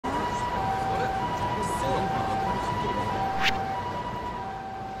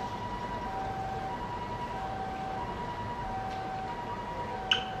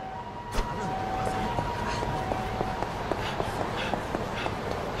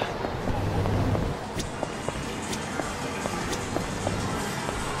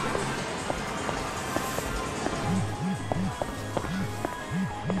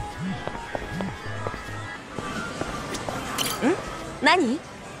何？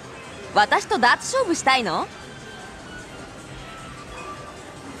私とダーツ勝負したいの？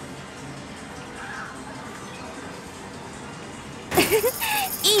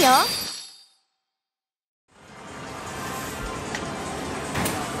いいよ。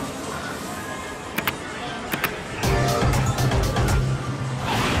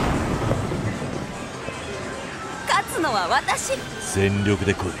勝つのは私。全力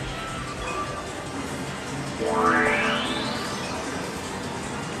で来い。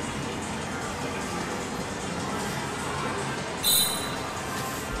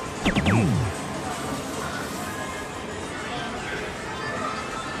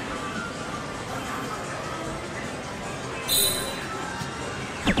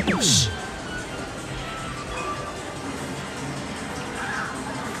よし。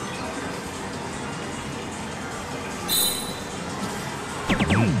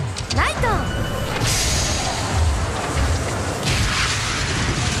ナイト。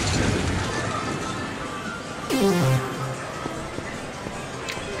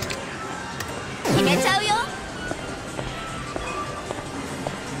決めちゃうよ。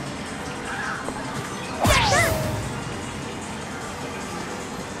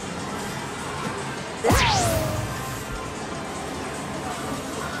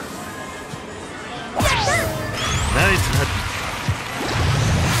ナイスハッ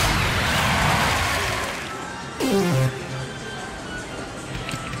ピー。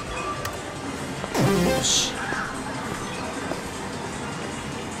よし。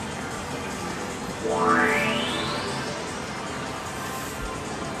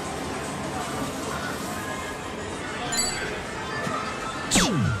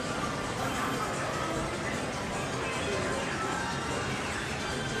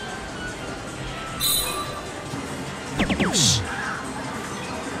よし。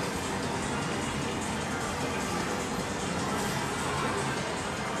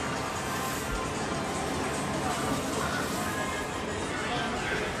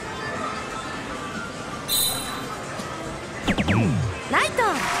ナイト。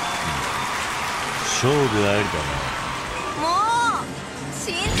勝負ありだもう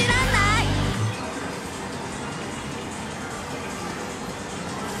信じらんない。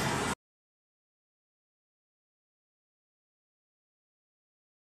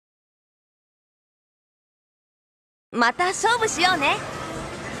また勝負しようね。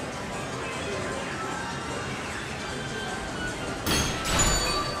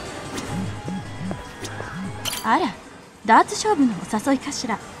あら、ダーツ勝負のお誘いかし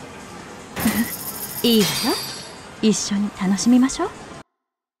ら。いいわよ、一緒に楽しみましょう。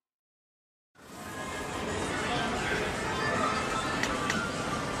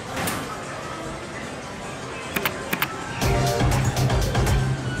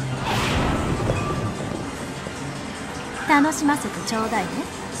楽しませてちょうだいね。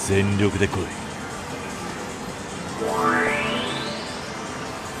全力で来い。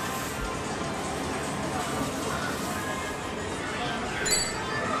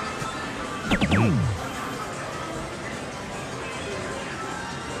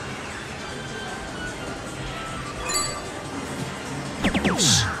よ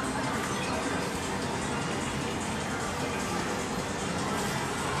し。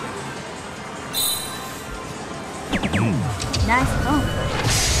ナイストン。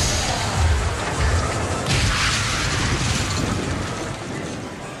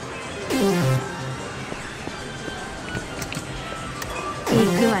行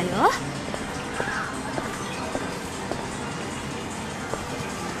くわよ。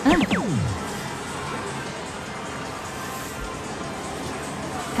完璧。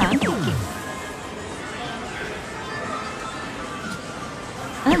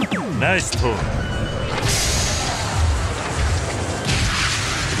ナイストーン。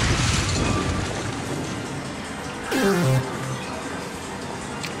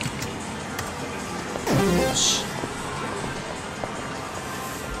よし。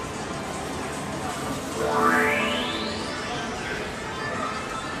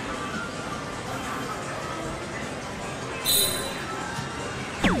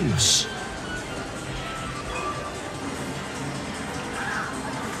よし。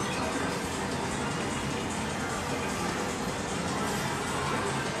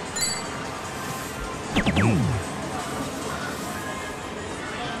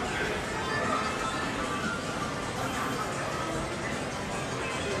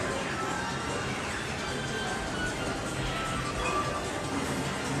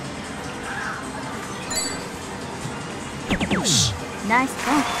よし。ナイス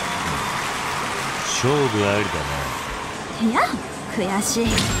トン。勝負ありだな。いや、悔しい。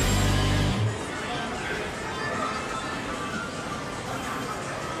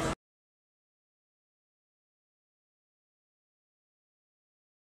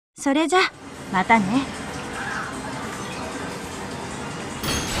それじゃまたね。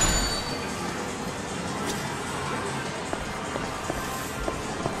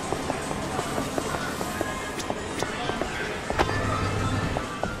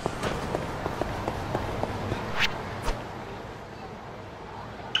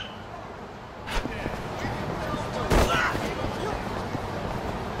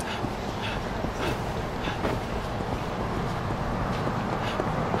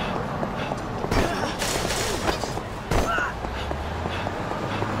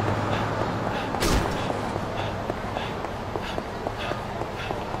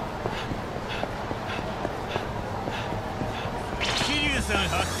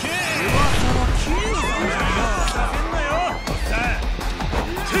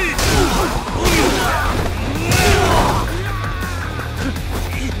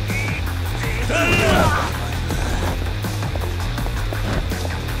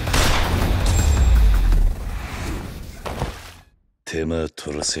手間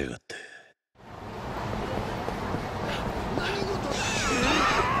取らせやがって。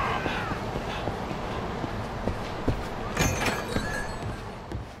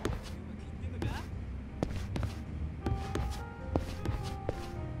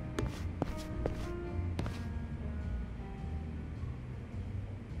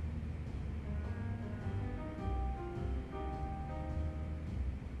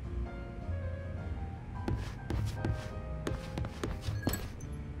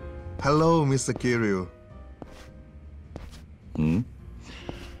Hello, Mr. Kiryu. ん？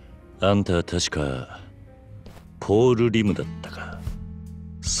あんたは確かポール・リムだったか。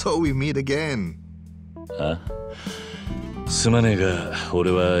So we meet again. あ？すまねえが、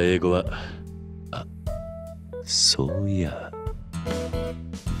俺は英語は。あ、そういや。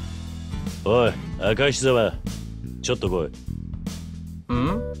おい、赤石沢、ちょっと来い。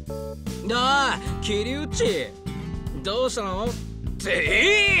ん？ああ、桐内。どうしたの？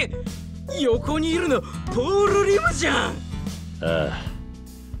横にいるのポール・リムじゃん。ああ、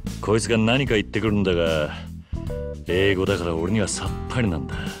こいつが何か言ってくるんだが、英語だから俺にはさっぱりなん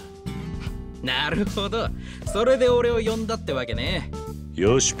だ。なるほど、それで俺を呼んだってわけね。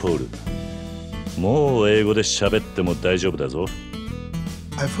よしポール、もう英語で喋っても大丈夫だぞ。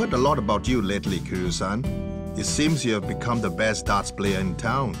 I've heard a lot about you lately, Kiryu-san. It seems you have become the best darts player in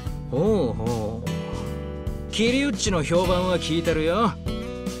town. ほうほう、桐内の評判は聞いてるよ。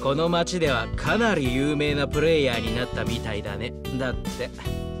この町ではかなり有名なプレイヤーになったみたいだね。だって。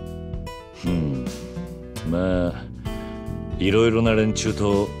まあいろいろな連中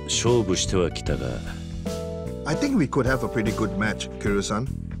と勝負してはきたが。 I think we could have a pretty good match, Kiryu-san.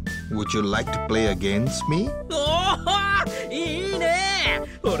 Would you like to play against me? おお、いいね。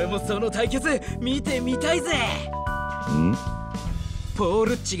俺もその対決見てみたいぜ。ん？ポー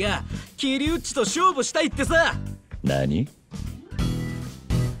ルッチが桐内と勝負したいってさ。何？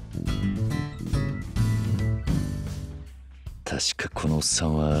確かこのおっさ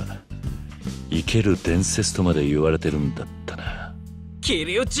んは生ける伝説とまで言われてるんだったな。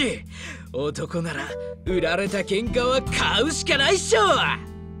桐内、男なら売られた喧嘩は買うしかないっしょ。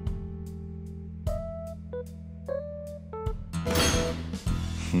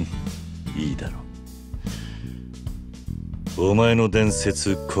いいだろう。お前の伝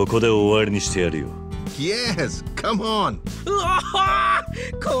説ここで終わりにしてやるよ。 Yes, come on. うお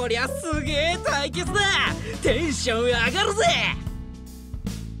ほ、こりゃすげえ対決だ。テンション上がるぜ。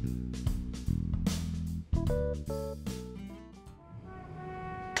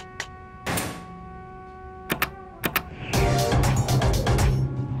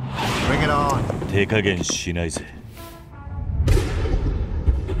Bring it on. 手加減しないぜ。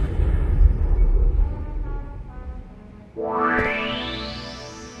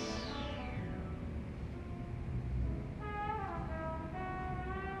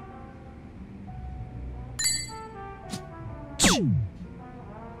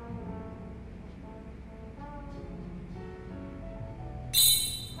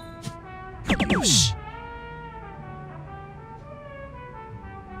よし。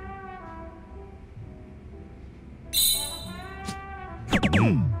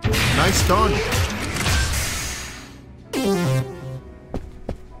Nice done.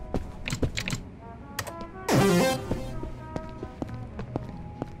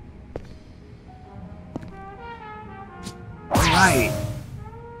 All right.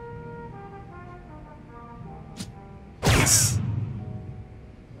 Yes.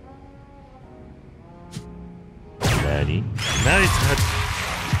 何？ナイスハッチ。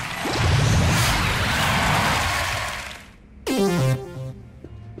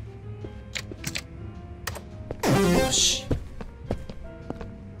よし。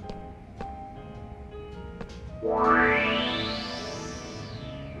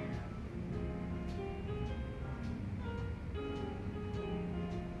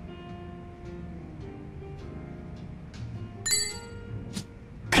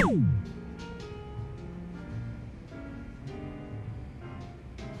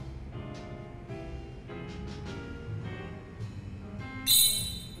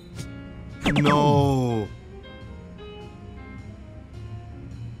No.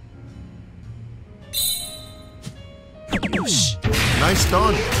 Nice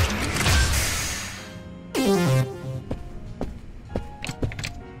done.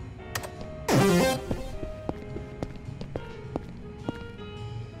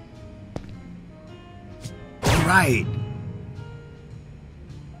 All right.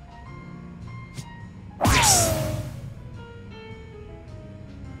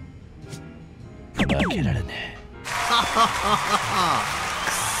 負けられねえ。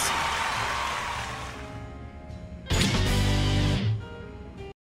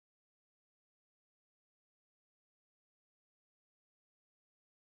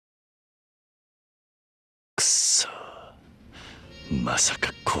くっそ。まさ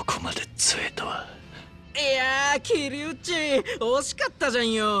かここまで強えとは。いやー、キリウッチ惜しかったじゃ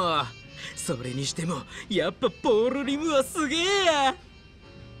んよ。それにしてもやっぱポールリムはすげえや。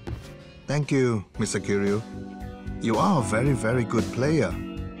 Thank you, Mr. Kiryu. You are a very, very good player.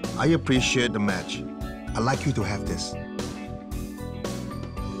 I appreciate the match. I'd like you to have this.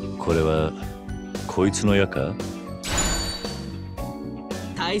 これはこいつの矢か？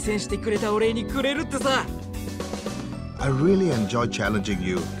対戦してくれたお礼にくれるってさ。 I really enjoy challenging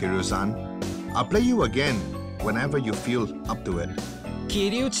you, Kiryu-san. I'll play you again whenever you feel up to it. キ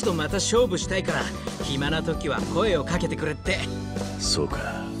リウチとまた勝負したいから暇な時は声をかけてくれって。そうか。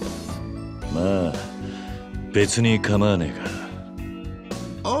まあ別に構わねえ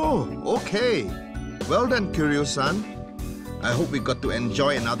が。Oh, okay. Well then, Kiryu-san. I hope we got to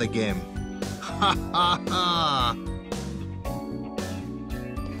enjoy another game. Ha ha ha!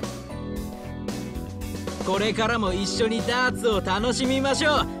 これからも一緒にダーツを楽しみまし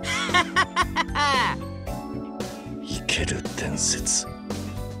ょう。生ける伝説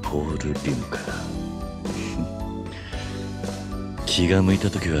ポール・リムか。気が向いた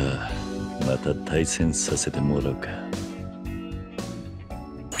時はまた対戦させてもらうか。